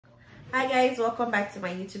Hi guys, welcome back to my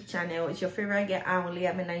YouTube channel. It's your favorite girl Emily.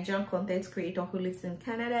 I'm a Nigerian content creator who lives in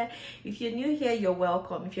Canada. If you're new here, you're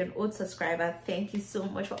welcome. If you're an old subscriber, thank you so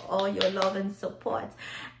much for all your love and support.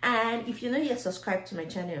 And if you're not yet subscribed to my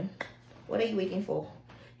channel, what are you waiting for?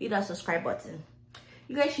 Hit that subscribe button.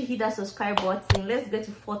 You guys should hit that subscribe button. Let's get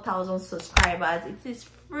to 4,000 subscribers. It is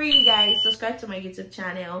free, guys. Subscribe to my YouTube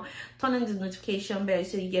channel, turn on the notification bell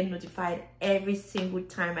so you get notified every single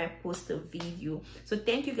time I post a video. So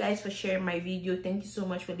thank you guys for sharing my video. Thank you so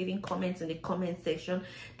much for leaving comments in the comment section.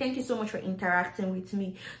 Thank you so much for interacting with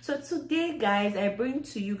me. So today, guys, I bring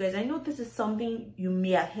to you guys, I know this is something you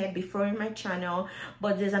may have heard before in my channel,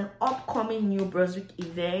 but there's an upcoming New Brunswick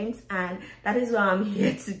event, and that is why I'm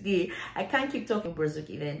here today. I can't keep talking Brunswick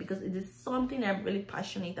event because it is something I'm really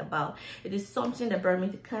passionate about. It is something that brought me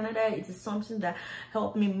to Canada. It is something that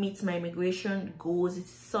helped me meet my immigration goals.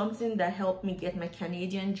 It's something that helped me get my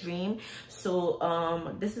Canadian dream. So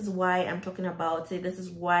this is why I'm talking about it. This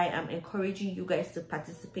is why I'm encouraging you guys to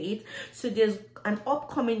participate. So there's an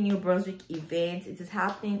upcoming New Brunswick event. It is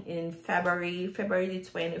happening in February the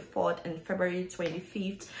 24th and February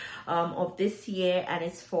 25th of this year, and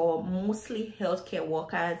it's for mostly healthcare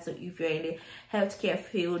workers. So if you're in the healthcare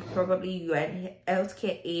field, probably you're an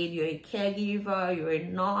healthcare aide, you're a caregiver, you're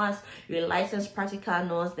a nurse, you're a licensed practical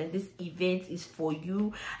nurse, then this event is for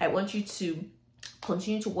you. I want you to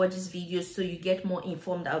continue to watch this video so you get more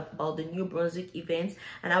informed about the New Brunswick events,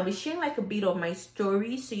 and I'll be sharing like a bit of my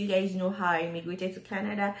story so you guys know how I immigrated to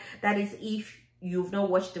Canada. That is, if you've not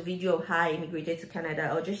watched the video of how I immigrated to Canada,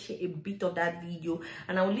 I'll just share a bit of that video,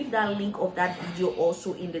 and I'll leave that link of that video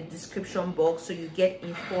also in the description box so you get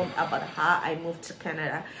informed about how I moved to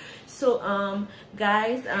Canada. So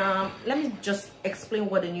guys, let me just explain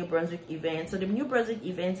what the New Brunswick event. So the New Brunswick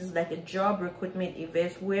event is like a job recruitment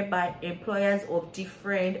event whereby employers of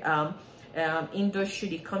different industry,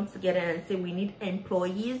 they come together and say, we need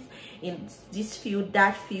employees in this field,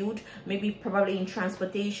 that field, maybe probably in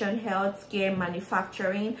transportation, healthcare,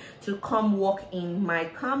 manufacturing, to come work in my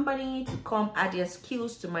company, to come add their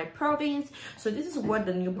skills to my province. So this is what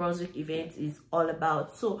the New Brunswick event is all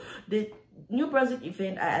about. So the New Brunswick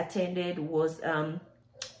event I attended was a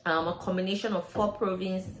combination of 4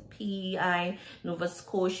 provinces: PEI, Nova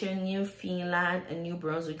Scotia, Newfoundland, and New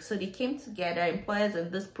Brunswick. So they came together, employers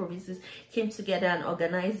in these provinces came together and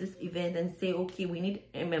organized this event and say, okay, we need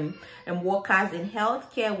workers in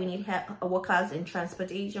healthcare, we need workers in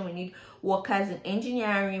transportation, we need workers in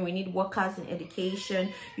engineering, we need workers in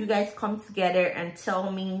education. You guys come together and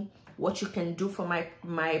tell me what you can do for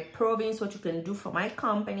my province, what you can do for my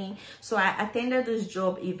company. So I attended this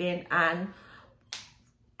job event, and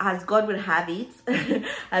as God would have it,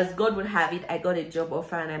 I got a job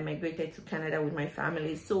offer and I migrated to Canada with my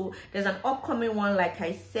family. So there's an upcoming one, like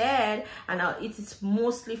I said, and it is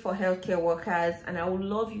mostly for healthcare workers, and I would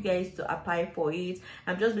love you guys to apply for it.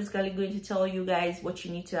 I'm just basically going to tell you guys what you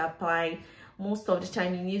need to apply. Most of the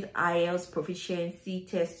time you need IELTS proficiency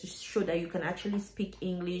test to show that you can actually speak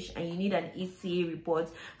English, and you need an ECA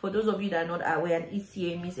report. For those of you that are not aware, an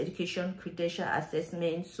ECA means Education Credential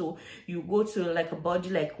Assessment. So you go to like a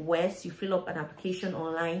body like WES, you fill up an application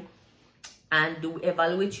online, and they will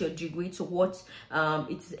evaluate your degree to what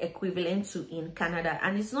it's equivalent to in Canada.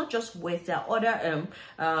 And it's not just WES, there are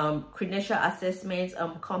other credential assessments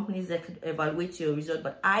companies that could evaluate your result,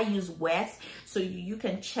 but I use WES, so you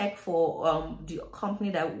can check for the company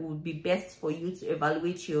that would be best for you to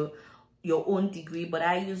evaluate your own degree. But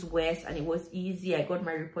I use WES, and it was easy. I got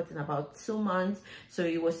my report in about 2 months, so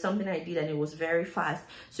it was something I did, and it was very fast.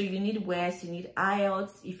 So you need WES, you need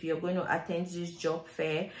IELTS if you're going to attend this job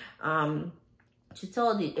fair, to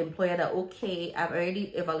tell the employer that, okay, I've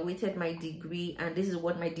already evaluated my degree, and this is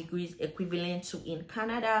what my degree is equivalent to in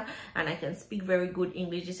Canada, and I can speak very good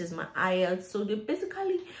English. This is my IELTS. So they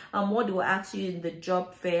basically what they will ask you in the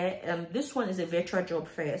job fair, this one is a virtual job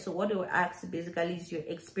fair, so what they will ask basically is your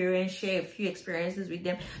experience, share a few experiences with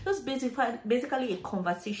them. Just basically a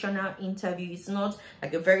conversational interview. It's not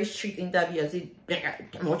like a very strict interview as it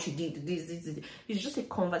what you did, this. It's just a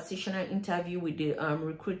conversational interview with the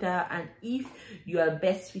recruiter, and if you are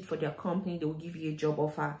best fit for their company, they will give you a job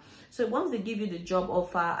offer. So once they give you the job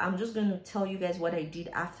offer, I'm just going to tell you guys what I did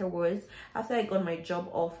afterwards. After I got my job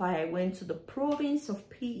offer, I went to the province of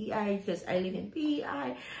PEI because I live in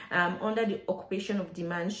PEI. Under the occupation of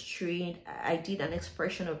demand stream, I did an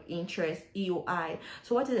expression of interest, EOI.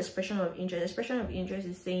 So what is expression of interest? Expression of interest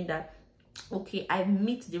is saying that okay, I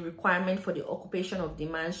meet the requirement for the occupation of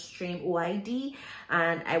demand stream OID,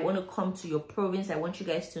 and I want to come to your province. I want you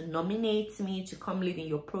guys to nominate me to come live in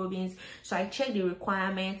your province. So I checked the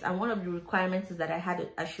requirements, and one of the requirements is that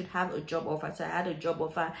I should have a job offer. So I had a job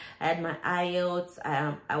offer. I had my IELTS.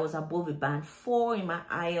 I was above a band 4 in my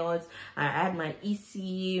IELTS. I had my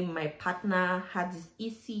ECA. My partner had this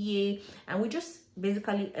ECA, and we just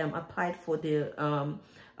basically applied for the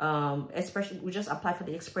we just applied for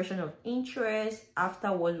the expression of interest.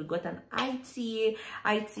 Afterwards, we got an ITA.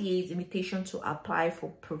 ITA is invitation to apply for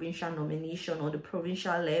provincial nomination on the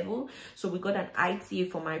provincial level. So we got an ITA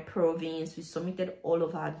for my province. We submitted all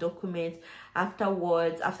of our documents.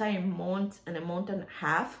 Afterwards, after a month and a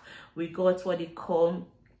half, we got what they call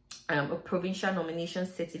a provincial nomination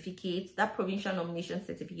certificate. That provincial nomination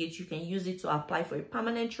certificate, you can use it to apply for a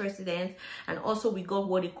permanent residence. And also we got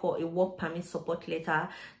what they call a work permit support letter.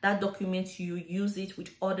 That document, you use it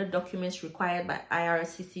with other documents required by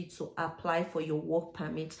IRCC to apply for your work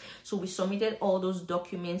permit. So we submitted all those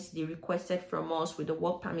documents they requested from us with the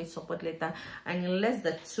work permit support letter, and in less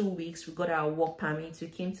than 2 weeks we got our work permit. We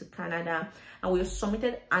came to Canada, and we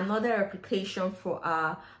submitted another application for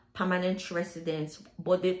our permanent residence,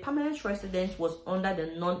 but the permanent residence was under the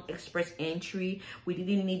non-express entry. We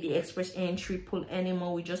didn't need the express entry pool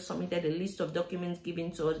anymore. We just submitted a list of documents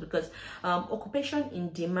given to us because occupation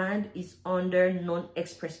in demand is under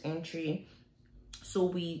non-express entry. So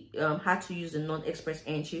we had to use the non-express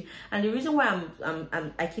entry. And the reason why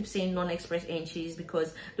I keep saying non-express entry is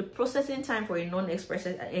because the processing time for a non-express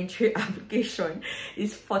entry application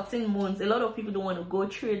is 14 months. A lot of people don't want to go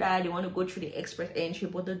through that. They want to go through the express entry,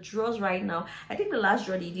 but the draws right now, I think the last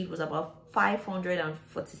draw they did was about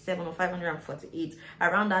 547 or 548,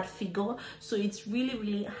 around that figure. So it's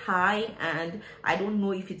really high, and I don't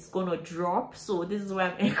know if it's gonna drop. So this is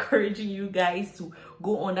why I'm encouraging you guys to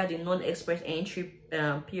go under the non-express entry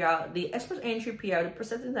PR. The express entry PR, the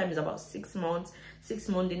processing time is about 6 months.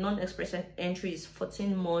 The non-express entry is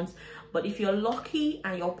 14 months. But if you're lucky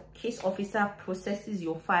and your case officer processes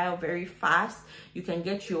your file very fast, you can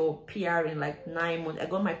get your PR in like 9 months. I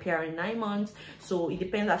got my PR in 9 months. So it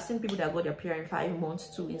depends. I've seen people that got their PR in 5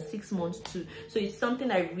 months too, in 6 months too. So it's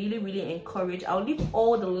something I really encourage. I'll leave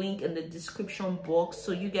all the link in the description box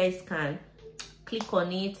so you guys can click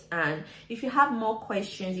on it. And if you have more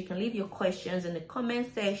questions, you can leave your questions in the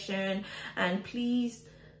comment section. And please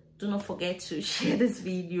do not forget to share this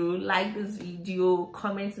video, like this video,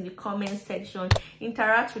 comment in the comment section,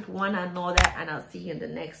 interact with one another, and I'll see you in the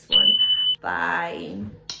next one. Bye.